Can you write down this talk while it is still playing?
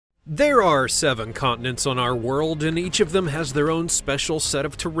There are 7 continents on our world, and each of them has their own special set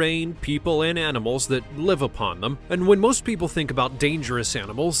of terrain, people, and animals that live upon them. And when most people think about dangerous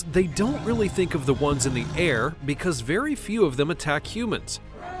animals, they don't really think of the ones in the air because very few of them attack humans.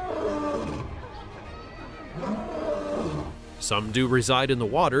 Some do reside in the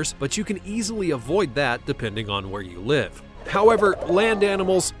waters, but you can easily avoid that depending on where you live. However, land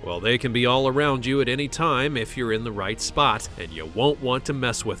animals, well, they can be all around you at any time if you're in the right spot, and you won't want to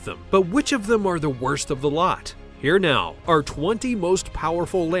mess with them. But which of them are the worst of the lot? Here now are 20 most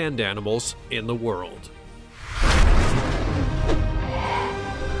powerful land animals in the world.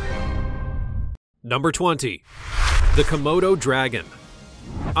 Number 20. The Komodo dragon.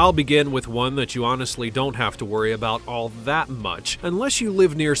 I'll begin with one that you honestly don't have to worry about all that much unless you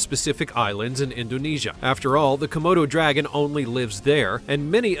live near specific islands in Indonesia. After all, the Komodo dragon only lives there,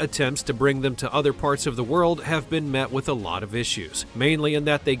 and many attempts to bring them to other parts of the world have been met with a lot of issues, mainly in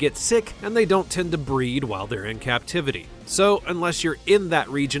that they get sick and they don't tend to breed while they're in captivity. So, unless you're in that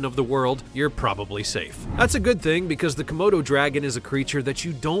region of the world, you're probably safe. That's a good thing because the Komodo dragon is a creature that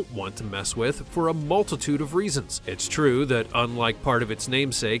you don't want to mess with for a multitude of reasons. It's true that, unlike part of its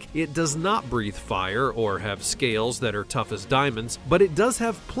namesake, it does not breathe fire or have scales that are tough as diamonds, but it does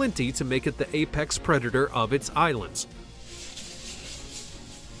have plenty to make it the apex predator of its islands.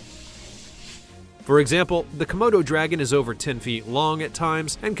 For example, the Komodo dragon is over 10 feet long at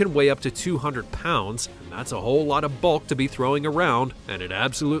times and can weigh up to 200 pounds, and that's a whole lot of bulk to be throwing around, and it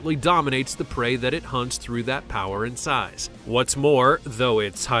absolutely dominates the prey that it hunts through that power and size. What's more, though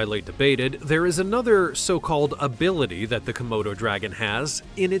it's highly debated, there is another so-called ability that the Komodo dragon has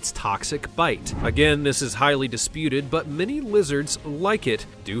in its toxic bite. Again, this is highly disputed, but many lizards, like it,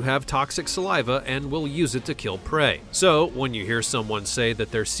 do have toxic saliva and will use it to kill prey. So, when you hear someone say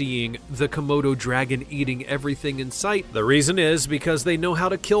that they're seeing the Komodo dragon eating everything in sight, the reason is because they know how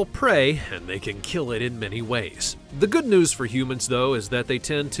to kill prey, and they can kill it in many ways. The good news for humans, though, is that they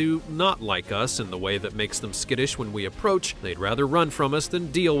tend to not like us in the way that makes them skittish when we approach. They'd rather run from us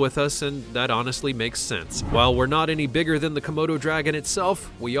than deal with us, and that honestly makes sense. While we're not any bigger than the Komodo dragon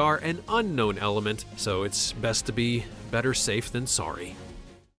itself, we are an unknown element, so it's best to be better safe than sorry.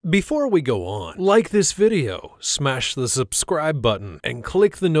 Before we go on, like this video, smash the subscribe button, and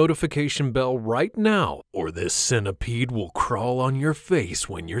click the notification bell right now, or this centipede will crawl on your face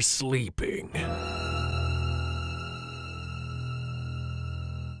when you're sleeping.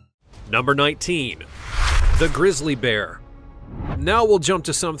 Number 19. The grizzly bear. Now we'll jump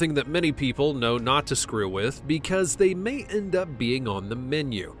to something that many people know not to screw with because they may end up being on the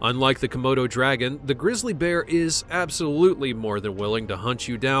menu. Unlike the Komodo dragon, the grizzly bear is absolutely more than willing to hunt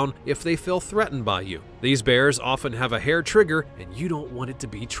you down if they feel threatened by you. These bears often have a hair trigger, and you don't want it to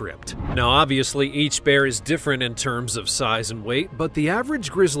be tripped. Now obviously each bear is different in terms of size and weight, but the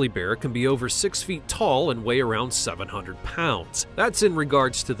average grizzly bear can be over 6 feet tall and weigh around 700 pounds. That's in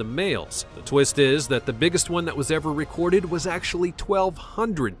regards to the males. The twist is that the biggest one that was ever recorded was actually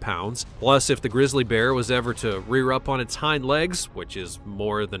 1,200 pounds. Plus, if the grizzly bear was ever to rear up on its hind legs, which is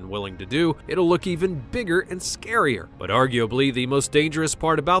more than willing to do, it'll look even bigger and scarier. But arguably, the most dangerous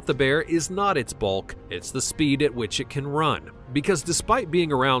part about the bear is not its bulk, it's the speed at which it can run. Because despite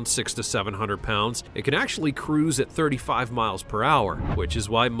being around 600 to 700 pounds, it can actually cruise at 35 miles per hour, which is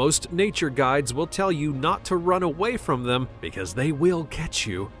why most nature guides will tell you not to run away from them because they will catch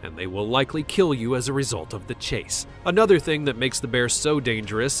you and they will likely kill you as a result of the chase. Another thing that makes the bear so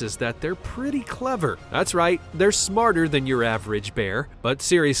dangerous is that they're pretty clever. That's right, they're smarter than your average bear, but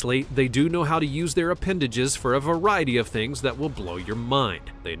seriously, they do know how to use their appendages for a variety of things that will blow your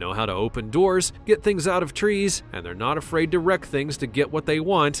mind. They know how to open doors, get things out of trees, and they're not afraid to wreck things to get what they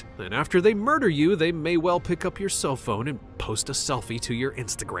want, and after they murder you, they may well pick up your cell phone and post a selfie to your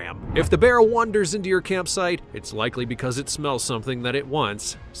Instagram. If the bear wanders into your campsite, it's likely because it smells something that it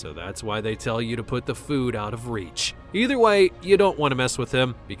wants, so that's why they tell you to put the food out of reach. Either way, you don't want to mess with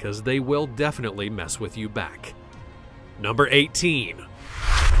them because they will definitely mess with you back. Number 18.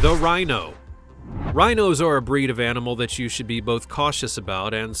 The rhino. Rhinos are a breed of animal that you should be both cautious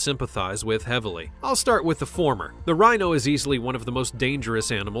about and sympathize with heavily. I'll start with the former. The rhino is easily one of the most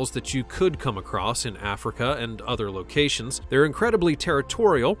dangerous animals that you could come across in Africa and other locations. They're incredibly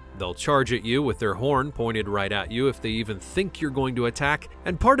territorial. They'll charge at you with their horn pointed right at you if they even think you're going to attack,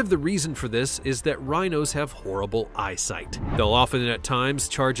 and part of the reason for this is that rhinos have horrible eyesight. They'll often at times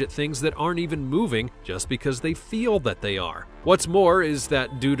charge at things that aren't even moving just because they feel that they are. What's more is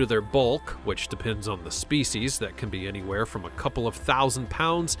that due to their bulk, which depends on the species, that can be anywhere from a couple of thousand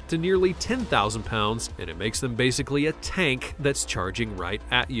pounds to nearly 10,000 pounds, and it makes them basically a tank that's charging right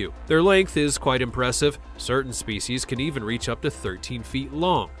at you. Their length is quite impressive. Certain species can even reach up to 13 feet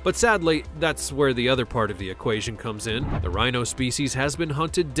long. But sadly, that's where the other part of the equation comes in. The rhino species has been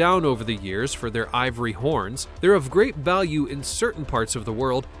hunted down over the years for their ivory horns. They're of great value in certain parts of the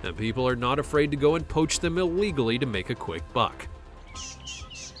world, and people are not afraid to go and poach them illegally to make a quick buck.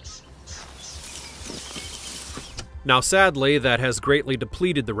 Now sadly, that has greatly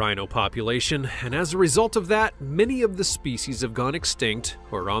depleted the rhino population, and as a result of that, many of the species have gone extinct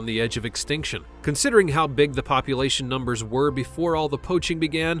or are on the edge of extinction. Considering how big the population numbers were before all the poaching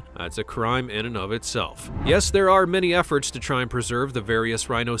began, that's a crime in and of itself. Yes, there are many efforts to try and preserve the various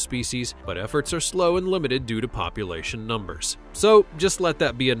rhino species, but efforts are slow and limited due to population numbers. So just let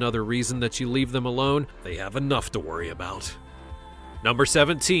that be another reason that you leave them alone. They have enough to worry about. Number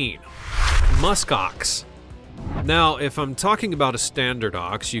 17. Musk ox. Now, if I'm talking about a standard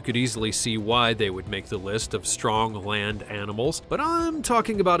ox, you could easily see why they would make the list of strong land animals, but I'm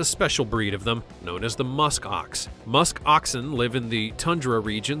talking about a special breed of them, known as the musk ox. Musk oxen live in the tundra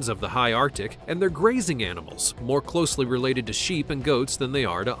regions of the high Arctic, and they're grazing animals, more closely related to sheep and goats than they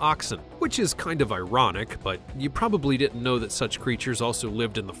are to oxen, which is kind of ironic, but you probably didn't know that such creatures also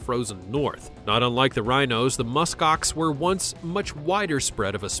lived in the frozen north. Not unlike the rhinos, the musk ox were once much wider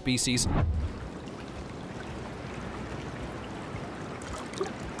spread of a species,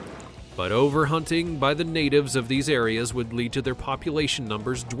 but overhunting by the natives of these areas would lead to their population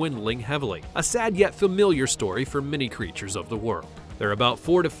numbers dwindling heavily. A sad yet familiar story for many creatures of the world. They're about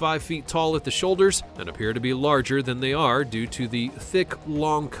 4 to 5 feet tall at the shoulders and appear to be larger than they are due to the thick,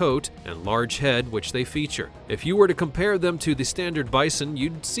 long coat and large head which they feature. If you were to compare them to the standard bison,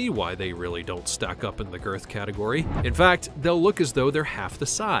 you'd see why they really don't stack up in the girth category. In fact, they'll look as though they're half the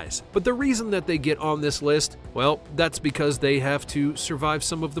size. But the reason that they get on this list, well, that's because they have to survive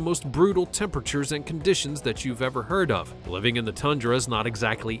some of the most brutal temperatures and conditions that you've ever heard of. Living in the tundra is not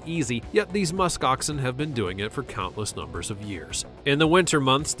exactly easy, yet these musk oxen have been doing it for countless numbers of years. In the winter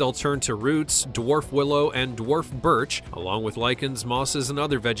months, they'll turn to roots, dwarf willow, and dwarf birch, along with lichens, mosses, and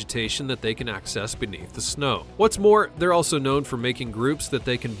other vegetation that they can access beneath the snow. What's more, they're also known for making groups that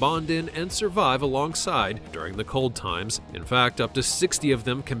they can bond in and survive alongside during the cold times. In fact, up to 60 of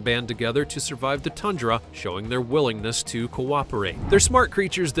them can band together to survive the tundra, showing their willingness to cooperate. They're smart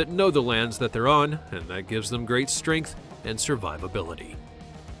creatures that know the lands that they're on, and that gives them great strength and survivability.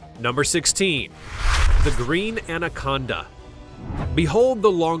 Number 16. The green anaconda. Behold the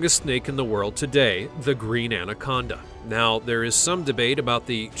longest snake in the world today, the green anaconda. Now, there is some debate about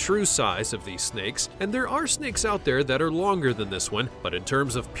the true size of these snakes, and there are snakes out there that are longer than this one, but in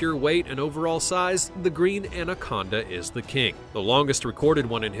terms of pure weight and overall size, the green anaconda is the king. The longest recorded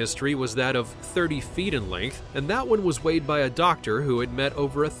one in history was that of 30 feet in length, and that one was weighed by a doctor who had met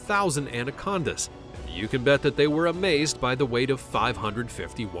over 1,000 anacondas. You can bet that they were amazed by the weight of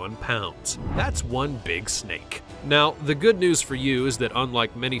 551 pounds. That's one big snake. Now, the good news for you is that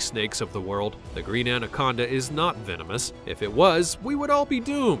unlike many snakes of the world, the green anaconda is not venomous. If it was, we would all be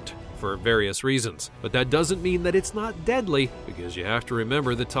doomed, for various reasons. But that doesn't mean that it's not deadly, because you have to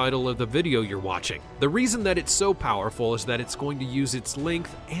remember the title of the video you're watching. The reason that it's so powerful is that it's going to use its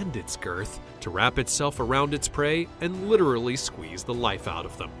length and its girth to wrap itself around its prey and literally squeeze the life out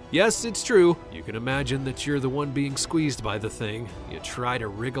of them. Yes, it's true. You can imagine that you're the one being squeezed by the thing. You try to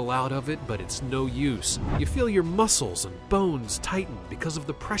wriggle out of it, but it's no use. You feel your muscles and bones tighten because of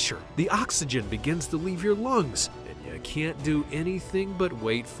the pressure. The oxygen begins to leave your lungs, and you can't do anything but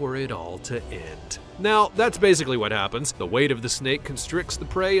wait for it all to end. Now, that's basically what happens. The weight of the snake constricts the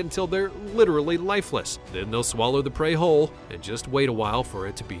prey until they're literally lifeless. Then they'll swallow the prey whole and just wait a while for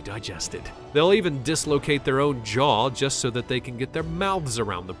it to be digested. They'll even dislocate their own jaw just so that they can get their mouths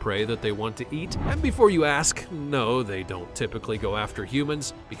around the prey that they want to eat. And before you ask, no, they don't typically go after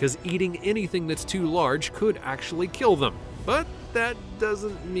humans, because eating anything that's too large could actually kill them. But that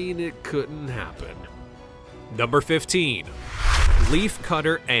doesn't mean it couldn't happen. Number 15.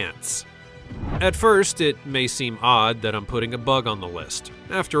 Leafcutter ants. At first, it may seem odd that I'm putting a bug on the list.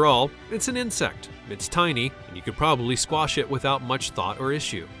 After all, it's an insect. It's tiny, and you could probably squash it without much thought or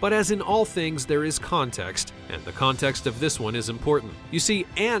issue. But as in all things, there is context, and the context of this one is important. You see,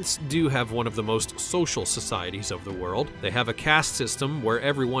 ants do have one of the most social societies of the world. They have a caste system where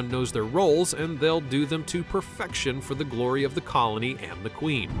everyone knows their roles, and they'll do them to perfection for the glory of the colony and the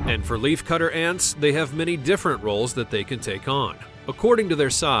queen. And for leafcutter ants, they have many different roles that they can take on. According to their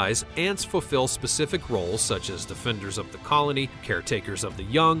size, ants fulfill specific roles such as defenders of the colony, caretakers of the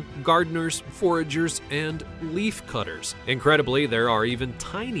young, gardeners, foragers, and leaf cutters. Incredibly, there are even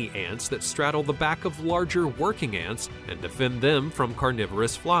tiny ants that straddle the back of larger working ants and defend them from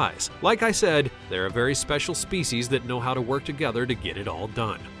carnivorous flies. Like I said, they're a very special species that know how to work together to get it all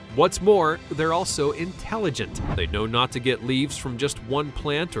done. What's more, they're also intelligent. They know not to get leaves from just one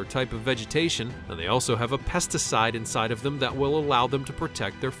plant or type of vegetation, and they also have a pesticide inside of them that will allow them to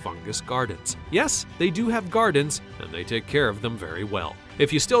protect their fungus gardens. Yes, they do have gardens, and they take care of them very well.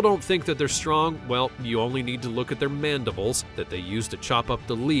 If you still don't think that they're strong, well, you only need to look at their mandibles that they use to chop up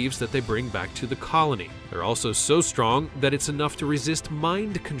the leaves that they bring back to the colony. They're also so strong that it's enough to resist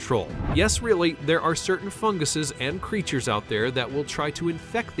mind control. Yes, really, there are certain funguses and creatures out there that will try to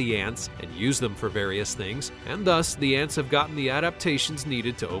infect the ants and use them for various things, and thus the ants have gotten the adaptations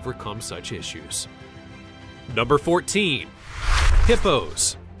needed to overcome such issues. Number 14.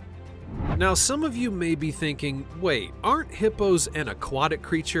 Hippos. Now, some of you may be thinking, wait, aren't hippos an aquatic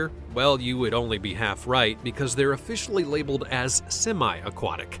creature? Well, you would only be half right because they're officially labeled as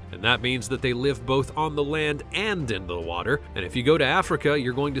semi-aquatic, and that means that they live both on the land and in the water, and if you go to Africa,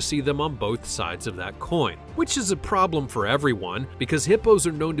 you're going to see them on both sides of that coin, which is a problem for everyone because hippos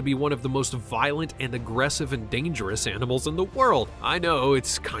are known to be one of the most violent and aggressive and dangerous animals in the world. I know,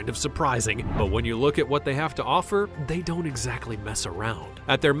 it's kind of surprising, but when you look at what they have to offer, they don't exactly mess around.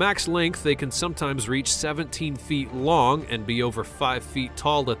 At their max length, they can sometimes reach 17 feet long and be over 5 feet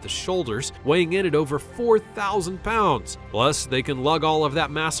tall at the shoulders, weighing in at over 4,000 pounds. Plus, they can lug all of that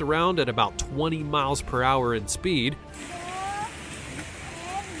mass around at about 20 miles per hour in speed.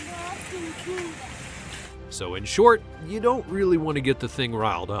 So in short, you don't really want to get the thing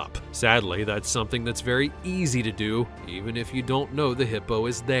riled up. Sadly, that's something that's very easy to do, even if you don't know the hippo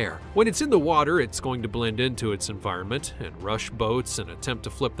is there. When it's in the water, it's going to blend into its environment and rush boats and attempt to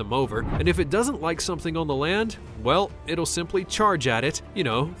flip them over. And if it doesn't like something on the land, well, it'll simply charge at it. You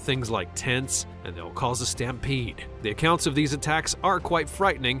know, things like tents, and they'll cause a stampede. The accounts of these attacks are quite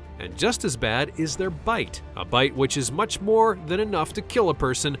frightening, and just as bad is their bite. A bite which is much more than enough to kill a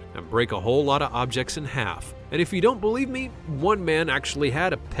person and break a whole lot of objects in half. And if you don't believe me, one man actually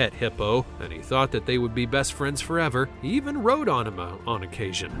had a pet hippo, and he thought that they would be best friends forever. He even rode on him on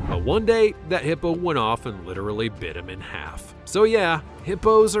occasion. But one day, that hippo went off and literally bit him in half. So yeah,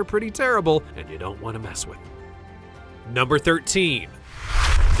 hippos are pretty terrible, and you don't want to mess with them. Number 13.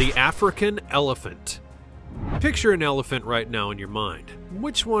 The African elephant. Picture an elephant right now in your mind.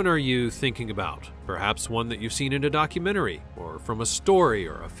 Which one are you thinking about? Perhaps one that you've seen in a documentary, or from a story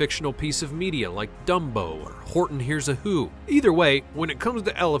or a fictional piece of media like Dumbo or Horton Hears a Who. Either way, when it comes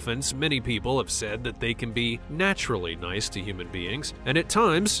to elephants, many people have said that they can be naturally nice to human beings, and at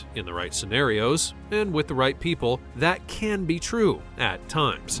times, in the right scenarios, and with the right people, that can be true at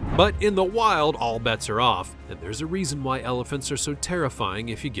times. But in the wild, all bets are off, and there's a reason why elephants are so terrifying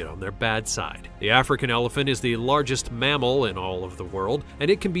if you get on their bad side. The African elephant is the largest mammal in all of the world,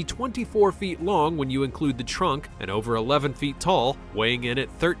 and it can be 24 feet long when you include the trunk and over 11 feet tall, weighing in at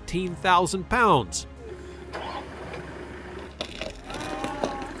 13,000 pounds.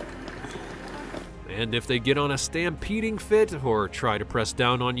 And if they get on a stampeding fit or try to press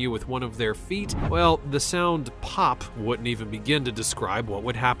down on you with one of their feet, well, the sound pop wouldn't even begin to describe what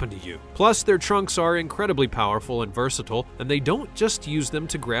would happen to you. Plus, their trunks are incredibly powerful and versatile, and they don't just use them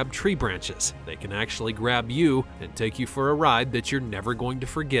to grab tree branches. They can actually grab you and take you for a ride that you're never going to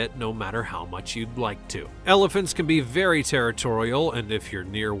forget, no matter how much you'd like to. Elephants can be very territorial, and if you're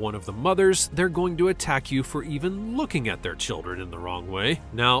near one of the mothers, they're going to attack you for even looking at their children in the wrong way.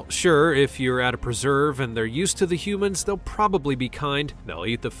 Now, sure, if you're at a preserve and they're used to the humans, they'll probably be kind. They'll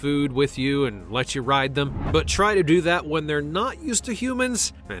eat the food with you and let you ride them. But try to do that when they're not used to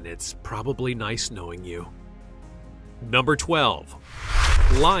humans, and it's probably nice knowing you. Number 12.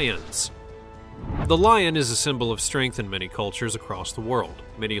 Lions. The lion is a symbol of strength in many cultures across the world.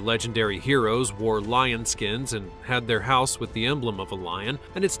 Many legendary heroes wore lion skins and had their house with the emblem of a lion,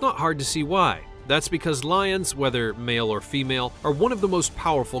 and it's not hard to see why. That's because lions, whether male or female, are one of the most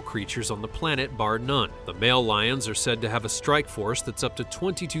powerful creatures on the planet, bar none. The male lions are said to have a strike force that's up to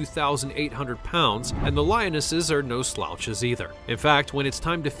 22,800 pounds, and the lionesses are no slouches either. In fact, when it's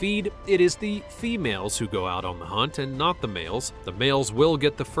time to feed, it is the females who go out on the hunt and not the males. The males will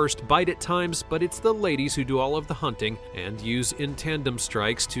get the first bite at times, but it's the ladies who do all of the hunting and use in tandem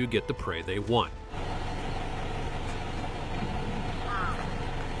strikes to get the prey they want.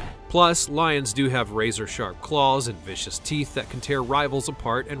 Plus, lions do have razor-sharp claws and vicious teeth that can tear rivals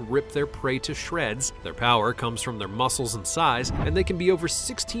apart and rip their prey to shreds. Their power comes from their muscles and size, and they can be over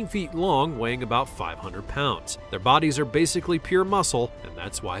 16 feet long, weighing about 500 pounds. Their bodies are basically pure muscle, and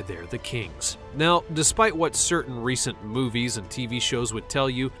that's why they're the kings. Now, despite what certain recent movies and TV shows would tell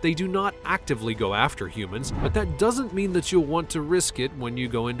you, they do not actively go after humans, but that doesn't mean that you'll want to risk it when you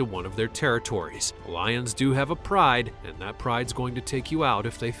go into one of their territories. Lions do have a pride, and that pride's going to take you out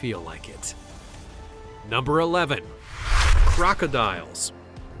if they feel like it. Number 11. Crocodiles.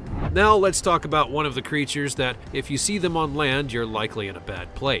 Now let's talk about one of the creatures that, if you see them on land, you're likely in a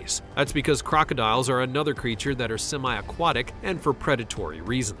bad place. That's because crocodiles are another creature that are semi-aquatic and for predatory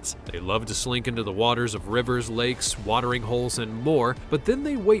reasons. They love to slink into the waters of rivers, lakes, watering holes, and more, but then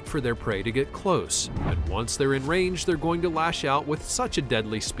they wait for their prey to get close. And once they're in range, they're going to lash out with such a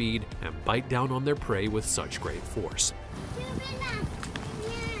deadly speed and bite down on their prey with such great force.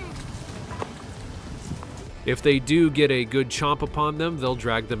 If they do get a good chomp upon them, they'll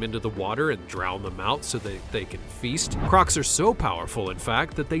drag them into the water and drown them out so that they can feast. Crocs are so powerful, in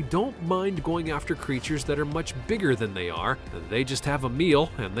fact, that they don't mind going after creatures that are much bigger than they are. They just have a meal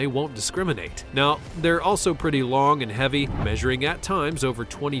and they won't discriminate. Now, they're also pretty long and heavy, measuring at times over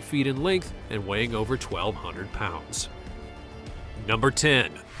 20 feet in length and weighing over 1,200 pounds. Number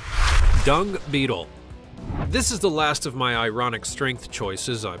 10. Dung beetle. This is the last of my ironic strength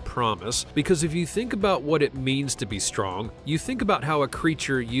choices, I promise, because if you think about what it means to be strong, you think about how a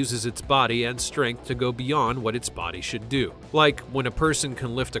creature uses its body and strength to go beyond what its body should do. Like when a person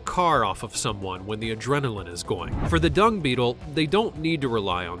can lift a car off of someone when the adrenaline is going. For the dung beetle, they don't need to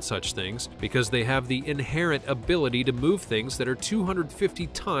rely on such things because they have the inherent ability to move things that are 250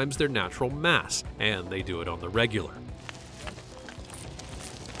 times their natural mass, and they do it on the regular.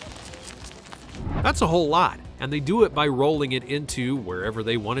 That's a whole lot, and they do it by rolling it into wherever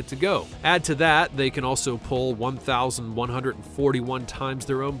they want it to go. Add to that, they can also pull 1,141 times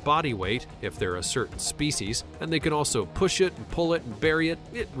their own body weight if they're a certain species, and they can also push it and pull it and bury it.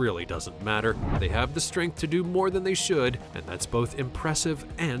 It really doesn't matter. They have the strength to do more than they should, and that's both impressive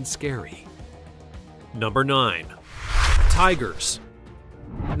and scary. Number 9. Tigers.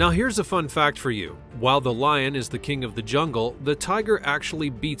 Now here's a fun fact for you. While the lion is the king of the jungle, the tiger actually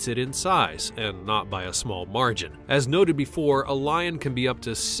beats it in size, and not by a small margin. As noted before, a lion can be up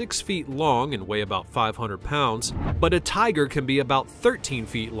to 6 feet long and weigh about 500 pounds, but a tiger can be about 13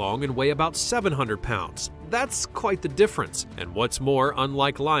 feet long and weigh about 700 pounds. That's quite the difference. And what's more,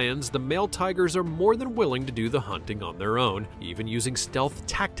 unlike lions, the male tigers are more than willing to do the hunting on their own, even using stealth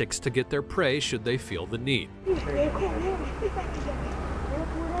tactics to get their prey should they feel the need.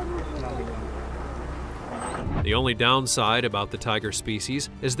 The only downside about the tiger species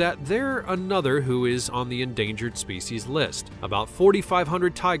is that they're another who is on the endangered species list. About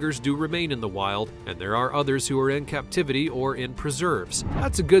 4,500 tigers do remain in the wild, and there are others who are in captivity or in preserves.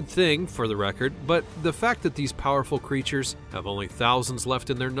 That's a good thing, for the record, but the fact that these powerful creatures have only thousands left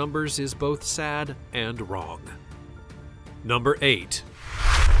in their numbers is both sad and wrong. Number 8.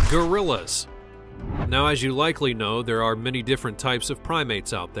 Gorillas. Now, as you likely know, there are many different types of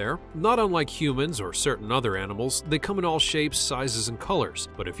primates out there. Not unlike humans or certain other animals, they come in all shapes, sizes, and colors.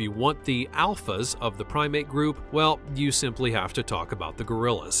 But if you want the alphas of the primate group, well, you simply have to talk about the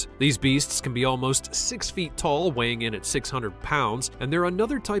gorillas. These beasts can be almost 6 feet tall, weighing in at 600 pounds, and they're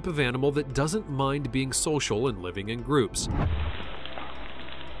another type of animal that doesn't mind being social and living in groups.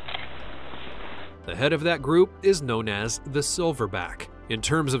 The head of that group is known as the silverback. In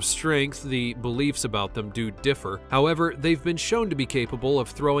terms of strength, the beliefs about them do differ. However, they've been shown to be capable of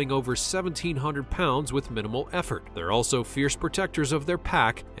throwing over 1,700 pounds with minimal effort. They're also fierce protectors of their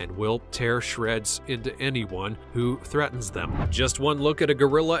pack and will tear shreds into anyone who threatens them. Just one look at a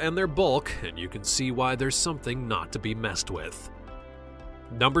gorilla and their bulk, and you can see why there's something not to be messed with.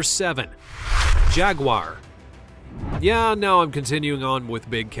 Number 7. Jaguar. Yeah, now I'm continuing on with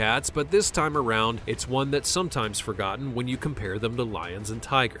big cats, but this time around, it's one that's sometimes forgotten when you compare them to lions and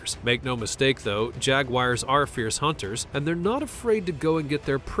tigers. Make no mistake though, jaguars are fierce hunters, and they're not afraid to go and get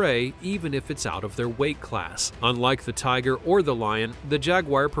their prey even if it's out of their weight class. Unlike the tiger or the lion, the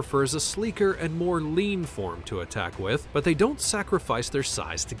jaguar prefers a sleeker and more lean form to attack with, but they don't sacrifice their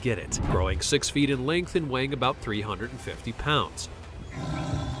size to get it, growing 6 feet in length and weighing about 350 pounds.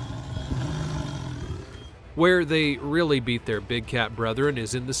 Where they really beat their big cat brethren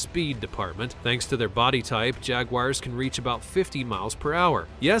is in the speed department. Thanks to their body type, jaguars can reach about 50 miles per hour.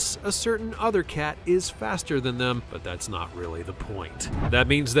 Yes, a certain other cat is faster than them, but that's not really the point. That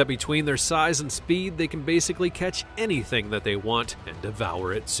means that between their size and speed, they can basically catch anything that they want and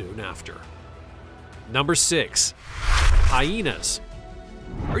devour it soon after. Number 6. Hyenas.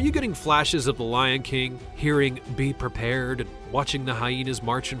 Are you getting flashes of The Lion King, hearing "Be prepared," and watching the hyenas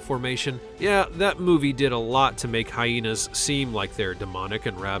march in formation? Yeah, that movie did a lot to make hyenas seem like they're demonic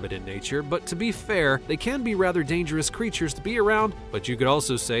and rabid in nature, but to be fair, they can be rather dangerous creatures to be around, but you could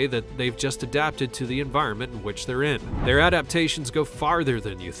also say that they've just adapted to the environment in which they're in. Their adaptations go farther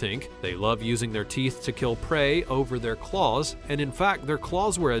than you think. They love using their teeth to kill prey over their claws, and in fact, their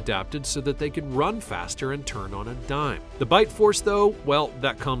claws were adapted so that they could run faster and turn on a dime. The bite force, though, well,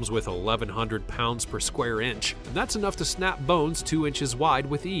 that comes with 1,100 pounds per square inch, and that's enough to snap bones 2 inches wide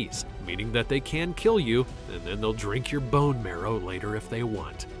with ease, meaning that they can kill you, and then they'll drink your bone marrow later if they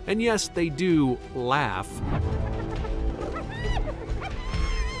want. And yes, they do laugh,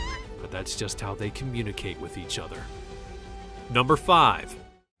 but that's just how they communicate with each other. Number 5.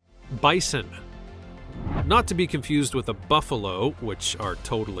 Bison. Not to be confused with a buffalo, which are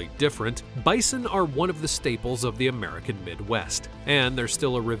totally different, bison are one of the staples of the American Midwest, and they're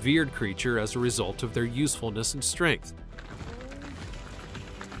still a revered creature as a result of their usefulness and strength.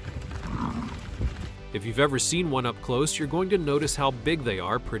 If you've ever seen one up close, you're going to notice how big they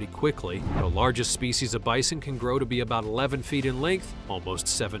are pretty quickly. The largest species of bison can grow to be about 11 feet in length, almost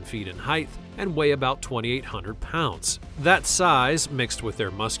 7 feet in height, and weigh about 2,800 pounds. That size, mixed with their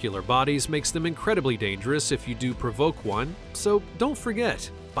muscular bodies, makes them incredibly dangerous if you do provoke one, so don't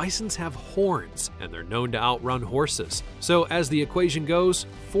forget, bisons have horns, and they're known to outrun horses. So as the equation goes,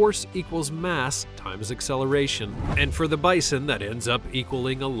 force equals mass times acceleration, and for the bison, that ends up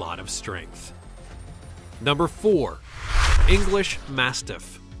equaling a lot of strength. Number 4. English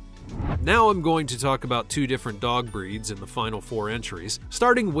Mastiff. Now I'm going to talk about 2 different dog breeds in the final 4 entries,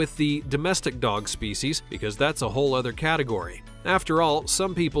 starting with the domestic dog species, because that's a whole other category. After all,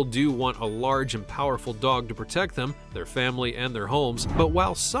 some people do want a large and powerful dog to protect them, their family, and their homes, but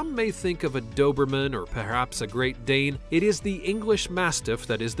while some may think of a Doberman or perhaps a Great Dane, it is the English Mastiff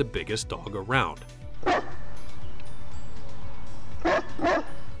that is the biggest dog around.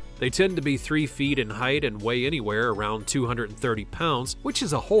 They tend to be 3 feet in height and weigh anywhere around 230 pounds, which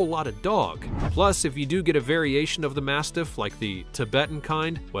is a whole lot of dog. Plus, if you do get a variation of the Mastiff, like the Tibetan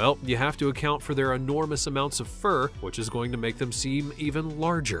kind, well, you have to account for their enormous amounts of fur, which is going to make them seem even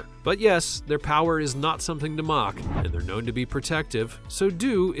larger. But yes, their power is not something to mock, and they're known to be protective, so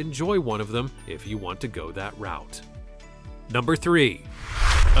do enjoy one of them if you want to go that route. Number 3.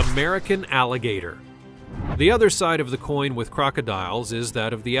 American Alligator. The other side of the coin with crocodiles is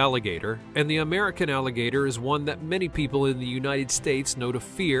that of the alligator, and the American alligator is one that many people in the United States know to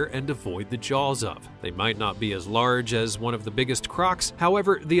fear and avoid the jaws of. They might not be as large as one of the biggest crocs,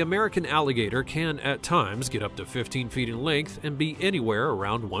 however, the American alligator can at times get up to 15 feet in length and be anywhere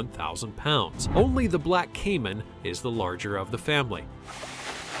around 1,000 pounds. Only the black caiman is the larger of the family.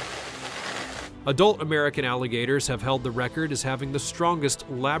 Adult American alligators have held the record as having the strongest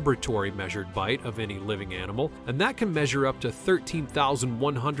laboratory-measured bite of any living animal, and that can measure up to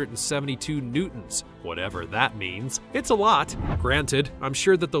 13,172 newtons, whatever that means. It's a lot. Granted, I'm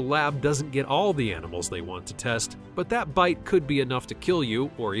sure that the lab doesn't get all the animals they want to test, but that bite could be enough to kill you,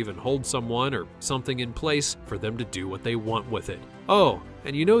 or even hold someone or something in place for them to do what they want with it. Oh,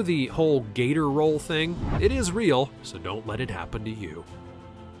 and you know the whole gator roll thing? It is real, so don't let it happen to you.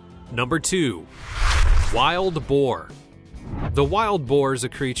 Number 2. Wild boar. The wild boar is a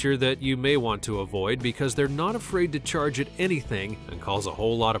creature that you may want to avoid because they're not afraid to charge at anything and cause a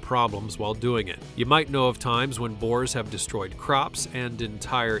whole lot of problems while doing it. You might know of times when boars have destroyed crops and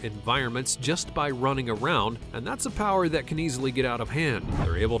entire environments just by running around, and that's a power that can easily get out of hand.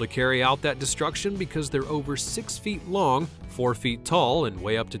 They're able to carry out that destruction because they're over 6 feet long, 4 feet tall, and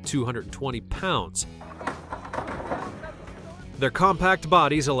weigh up to 220 pounds. Their compact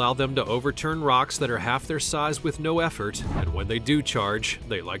bodies allow them to overturn rocks that are half their size with no effort, and when they do charge,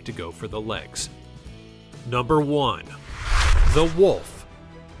 they like to go for the legs. Number 1. The wolf.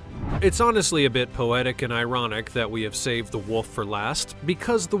 It's honestly a bit poetic and ironic that we have saved the wolf for last,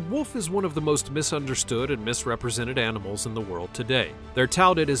 because the wolf is one of the most misunderstood and misrepresented animals in the world today. They're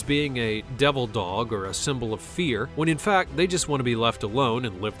touted as being a devil dog or a symbol of fear, when in fact they just want to be left alone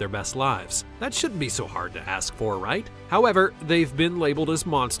and live their best lives. That shouldn't be so hard to ask for, right? However, they've been labeled as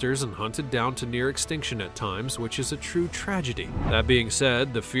monsters and hunted down to near extinction at times, which is a true tragedy. That being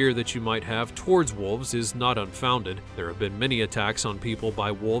said, the fear that you might have towards wolves is not unfounded. There have been many attacks on people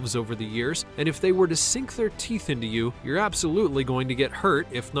by wolves over the years, and if they were to sink their teeth into you, you're absolutely going to get hurt,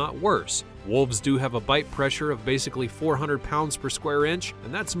 if not worse. Wolves do have a bite pressure of basically 400 pounds per square inch,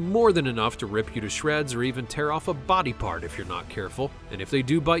 and that's more than enough to rip you to shreds or even tear off a body part if you're not careful. And if they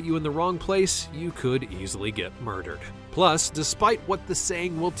do bite you in the wrong place, you could easily get murdered. Plus, despite what the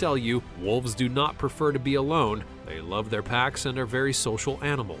saying will tell you, wolves do not prefer to be alone. They love their packs and are very social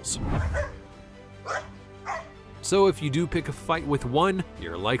animals. So if you do pick a fight with one,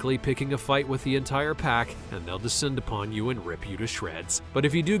 you're likely picking a fight with the entire pack, and they'll descend upon you and rip you to shreds. But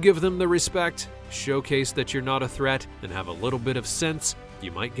if you do give them the respect, showcase that you're not a threat, and have a little bit of sense,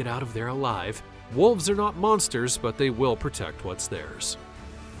 you might get out of there alive. Wolves are not monsters, but they will protect what's theirs.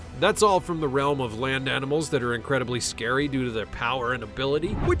 That's all from the realm of land animals that are incredibly scary due to their power and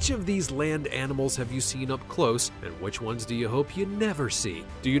ability. Which of these land animals have you seen up close, and which ones do you hope you never see?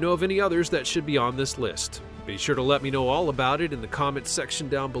 Do you know of any others that should be on this list? Be sure to let me know all about it in the comments section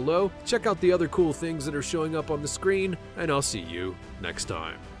down below. Check out the other cool things that are showing up on the screen, and I'll see you next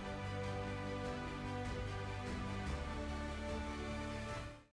time.